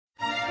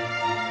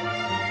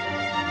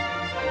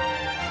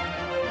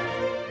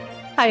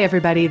Hi,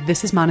 everybody.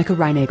 This is Monica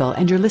Reinagel,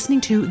 and you're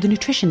listening to The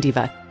Nutrition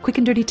Diva, quick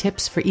and dirty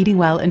tips for eating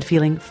well and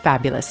feeling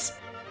fabulous.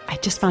 I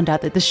just found out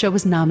that this show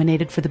was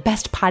nominated for the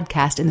best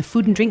podcast in the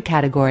food and drink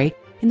category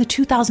in the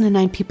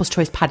 2009 People's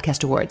Choice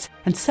Podcast Awards,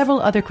 and several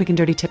other quick and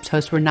dirty tips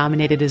hosts were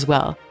nominated as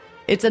well.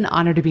 It's an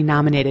honor to be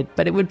nominated,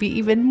 but it would be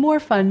even more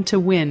fun to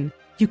win.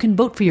 You can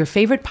vote for your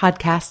favorite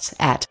podcasts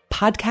at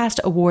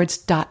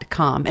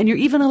podcastawards.com, and you're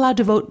even allowed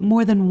to vote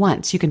more than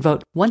once. You can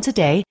vote once a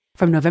day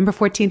from November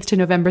 14th to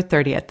November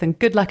 30th, and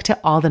good luck to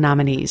all the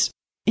nominees.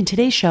 In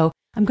today's show,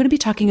 I'm going to be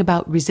talking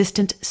about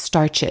resistant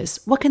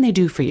starches. What can they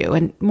do for you?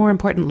 And more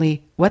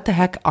importantly, what the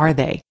heck are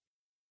they?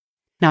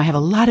 Now, I have a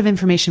lot of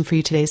information for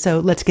you today, so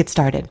let's get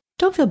started.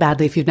 Don't feel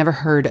badly if you've never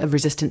heard of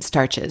resistant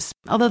starches.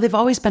 Although they've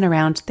always been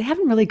around, they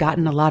haven't really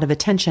gotten a lot of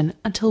attention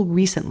until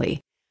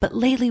recently. But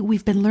lately,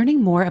 we've been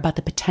learning more about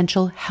the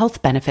potential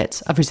health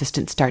benefits of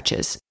resistant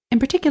starches. In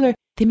particular,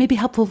 they may be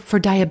helpful for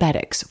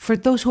diabetics, for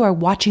those who are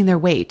watching their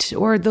weight,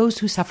 or those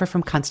who suffer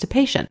from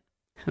constipation.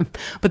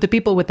 But the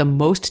people with the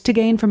most to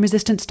gain from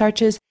resistant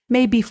starches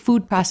may be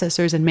food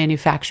processors and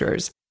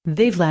manufacturers.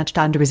 They've latched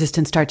onto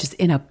resistant starches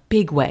in a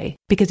big way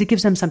because it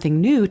gives them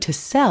something new to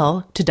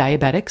sell to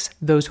diabetics,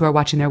 those who are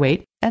watching their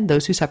weight, and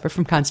those who suffer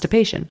from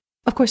constipation.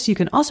 Of course, you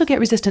can also get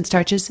resistant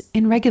starches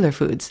in regular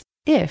foods,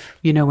 if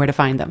you know where to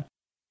find them.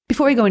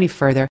 Before we go any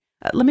further,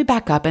 let me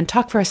back up and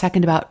talk for a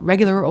second about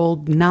regular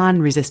old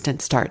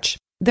non-resistant starch.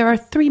 There are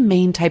three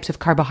main types of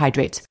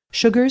carbohydrates: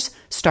 sugars,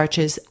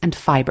 starches, and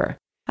fiber.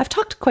 I've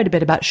talked quite a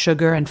bit about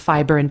sugar and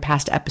fiber in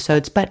past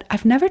episodes, but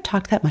I've never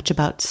talked that much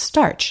about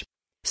starch.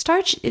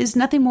 Starch is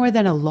nothing more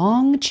than a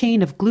long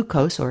chain of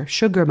glucose or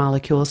sugar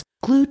molecules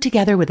glued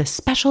together with a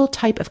special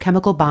type of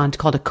chemical bond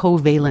called a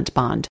covalent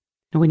bond.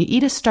 Now, when you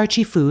eat a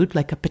starchy food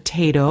like a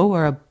potato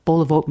or a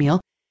bowl of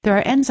oatmeal, there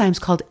are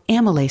enzymes called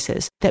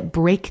amylases that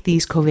break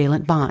these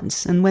covalent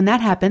bonds. And when that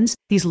happens,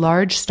 these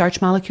large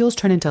starch molecules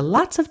turn into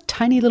lots of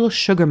tiny little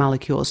sugar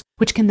molecules,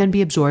 which can then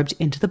be absorbed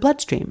into the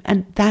bloodstream.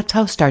 And that's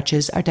how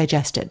starches are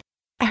digested.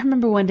 I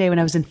remember one day when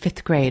I was in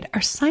 5th grade,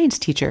 our science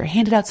teacher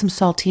handed out some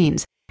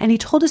saltines, and he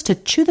told us to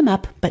chew them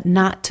up, but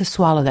not to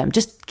swallow them.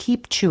 Just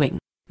keep chewing.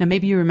 Now,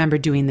 maybe you remember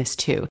doing this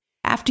too.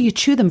 After you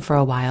chew them for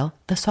a while,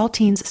 the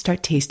saltines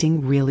start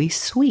tasting really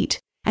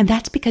sweet. And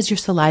that's because your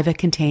saliva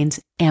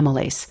contains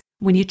amylase.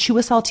 When you chew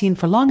a saltine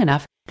for long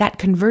enough, that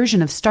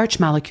conversion of starch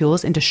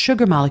molecules into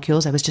sugar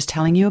molecules I was just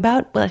telling you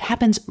about, well, it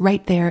happens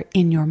right there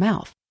in your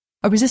mouth.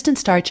 A resistant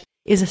starch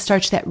is a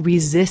starch that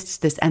resists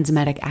this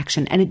enzymatic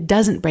action, and it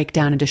doesn't break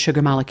down into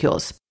sugar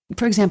molecules.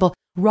 For example,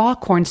 raw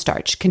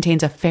cornstarch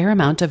contains a fair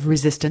amount of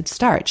resistant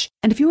starch,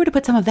 and if you were to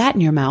put some of that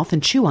in your mouth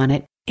and chew on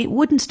it, it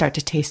wouldn't start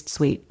to taste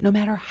sweet, no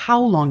matter how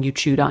long you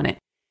chewed on it.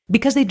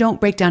 Because they don't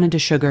break down into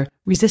sugar,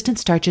 resistant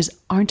starches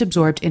aren't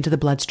absorbed into the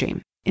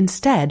bloodstream.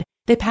 Instead,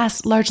 they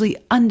pass largely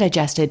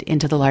undigested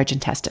into the large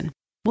intestine.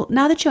 Well,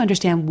 now that you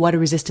understand what a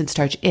resistant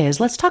starch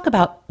is, let's talk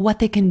about what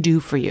they can do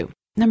for you.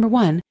 Number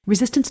 1,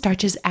 resistant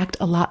starches act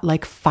a lot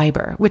like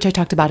fiber, which I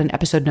talked about in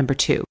episode number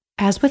 2.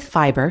 As with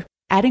fiber,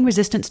 adding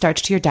resistant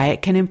starch to your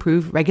diet can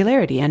improve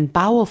regularity and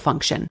bowel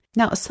function.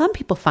 Now, some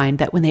people find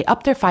that when they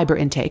up their fiber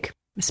intake,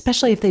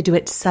 especially if they do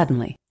it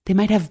suddenly, they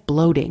might have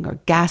bloating or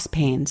gas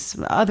pains,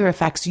 other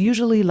effects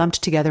usually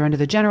lumped together under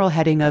the general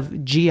heading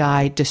of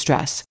GI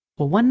distress.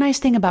 Well, one nice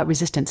thing about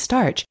resistant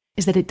starch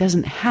is that it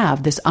doesn't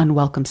have this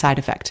unwelcome side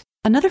effect.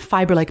 Another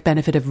fiber-like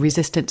benefit of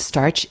resistant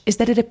starch is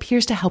that it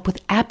appears to help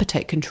with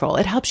appetite control.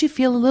 It helps you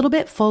feel a little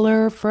bit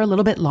fuller for a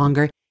little bit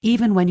longer,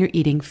 even when you're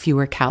eating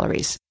fewer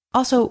calories.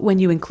 Also, when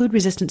you include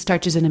resistant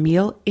starches in a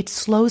meal, it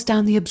slows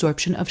down the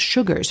absorption of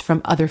sugars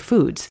from other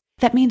foods.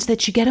 That means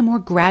that you get a more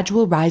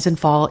gradual rise and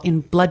fall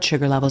in blood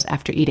sugar levels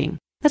after eating.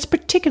 That's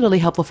particularly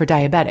helpful for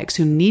diabetics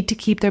who need to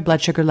keep their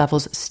blood sugar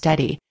levels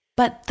steady.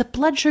 But the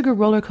blood sugar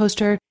roller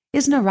coaster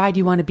isn't a ride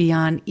you want to be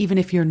on even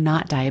if you're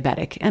not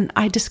diabetic, and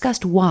I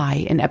discussed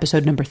why in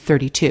episode number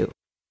 32.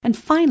 And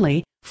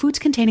finally, foods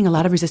containing a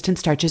lot of resistant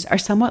starches are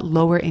somewhat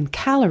lower in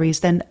calories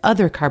than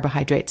other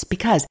carbohydrates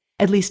because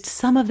at least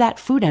some of that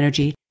food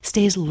energy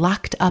stays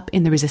locked up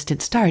in the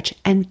resistant starch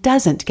and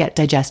doesn't get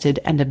digested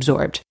and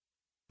absorbed.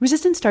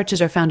 Resistant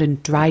starches are found in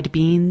dried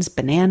beans,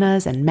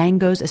 bananas, and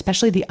mangoes,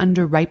 especially the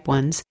underripe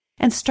ones,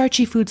 and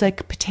starchy foods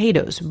like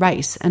potatoes,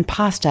 rice, and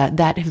pasta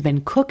that have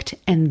been cooked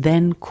and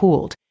then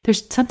cooled.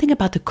 There's something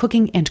about the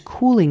cooking and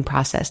cooling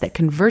process that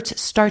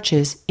converts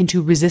starches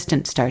into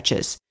resistant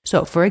starches.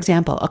 So, for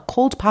example, a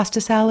cold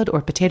pasta salad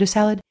or potato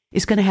salad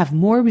is going to have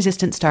more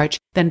resistant starch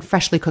than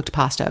freshly cooked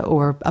pasta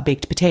or a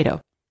baked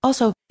potato.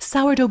 Also,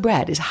 sourdough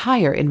bread is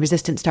higher in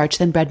resistant starch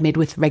than bread made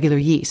with regular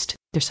yeast.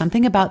 There's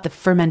something about the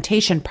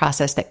fermentation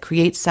process that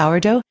creates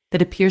sourdough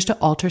that appears to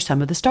alter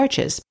some of the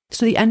starches.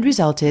 So the end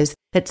result is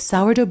that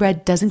sourdough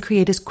bread doesn't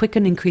create as quick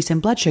an increase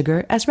in blood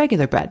sugar as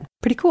regular bread.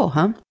 Pretty cool,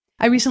 huh?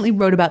 I recently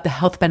wrote about the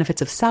health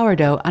benefits of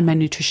sourdough on my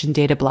nutrition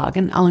data blog,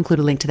 and I'll include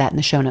a link to that in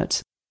the show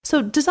notes.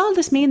 So does all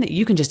this mean that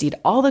you can just eat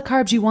all the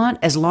carbs you want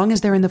as long as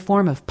they're in the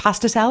form of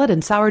pasta salad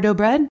and sourdough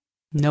bread?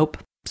 Nope.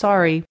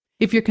 Sorry.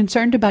 If you're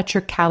concerned about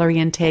your calorie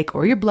intake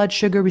or your blood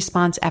sugar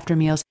response after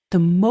meals, The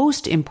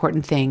most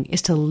important thing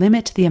is to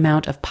limit the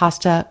amount of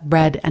pasta,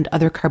 bread, and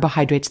other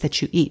carbohydrates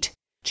that you eat.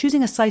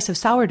 Choosing a slice of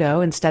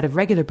sourdough instead of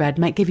regular bread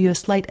might give you a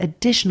slight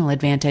additional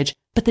advantage,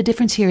 but the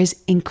difference here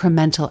is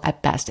incremental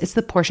at best. It's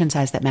the portion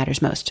size that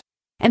matters most.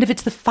 And if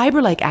it's the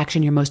fiber-like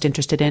action you're most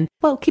interested in,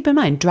 well, keep in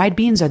mind, dried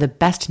beans are the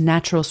best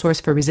natural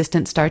source for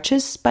resistant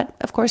starches, but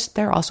of course,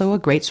 they're also a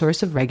great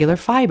source of regular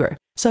fiber.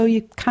 So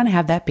you kind of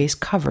have that base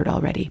covered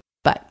already.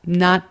 But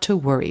not to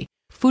worry.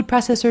 Food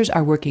processors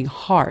are working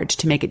hard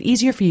to make it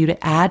easier for you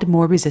to add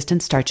more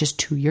resistant starches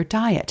to your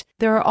diet.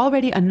 There are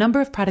already a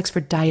number of products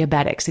for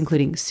diabetics,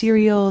 including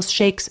cereals,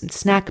 shakes, and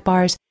snack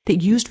bars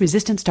that used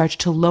resistant starch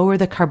to lower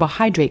the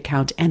carbohydrate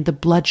count and the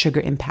blood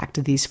sugar impact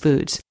of these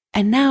foods.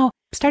 And now, I'm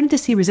starting to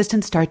see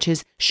resistant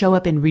starches show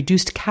up in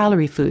reduced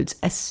calorie foods,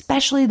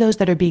 especially those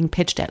that are being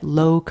pitched at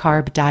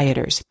low-carb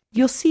dieters.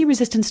 You'll see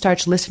resistant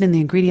starch listed in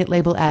the ingredient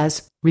label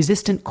as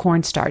resistant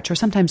cornstarch or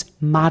sometimes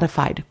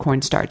modified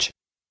cornstarch.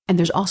 And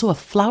there's also a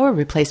flour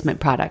replacement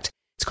product.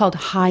 It's called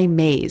high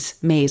maize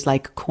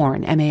like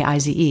corn,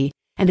 M-A-I-Z-E,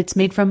 and it's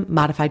made from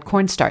modified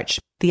cornstarch.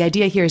 The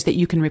idea here is that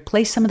you can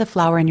replace some of the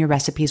flour in your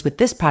recipes with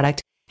this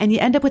product, and you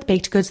end up with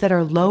baked goods that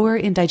are lower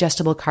in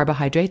digestible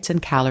carbohydrates and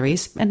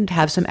calories and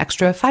have some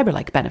extra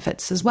fiber-like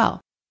benefits as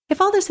well. If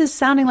all this is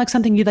sounding like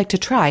something you'd like to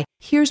try,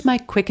 here's my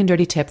quick and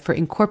dirty tip for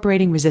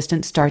incorporating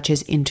resistant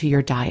starches into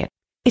your diet.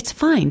 It's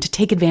fine to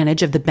take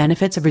advantage of the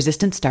benefits of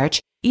resistant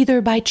starch,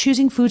 either by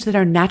choosing foods that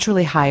are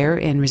naturally higher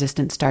in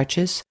resistant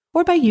starches,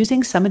 or by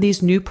using some of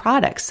these new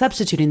products,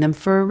 substituting them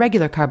for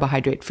regular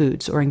carbohydrate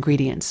foods or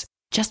ingredients.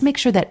 Just make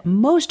sure that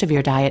most of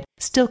your diet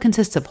still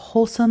consists of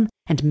wholesome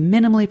and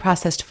minimally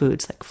processed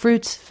foods like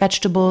fruits,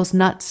 vegetables,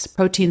 nuts,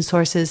 protein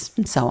sources,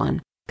 and so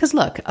on. Because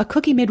look, a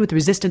cookie made with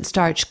resistant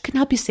starch can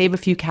help you save a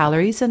few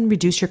calories and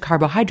reduce your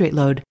carbohydrate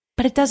load,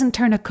 but it doesn't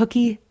turn a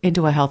cookie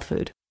into a health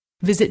food.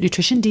 Visit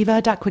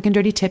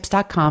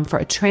nutritiondiva.quickanddirtytips.com for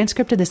a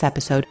transcript of this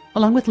episode,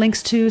 along with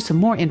links to some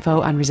more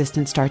info on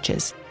resistant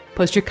starches.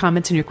 Post your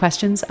comments and your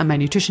questions on my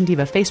Nutrition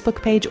Diva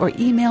Facebook page or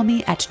email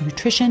me at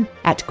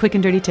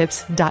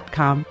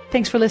nutrition@quickanddirtytips.com.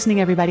 Thanks for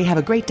listening, everybody. Have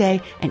a great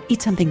day and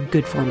eat something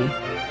good for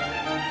me.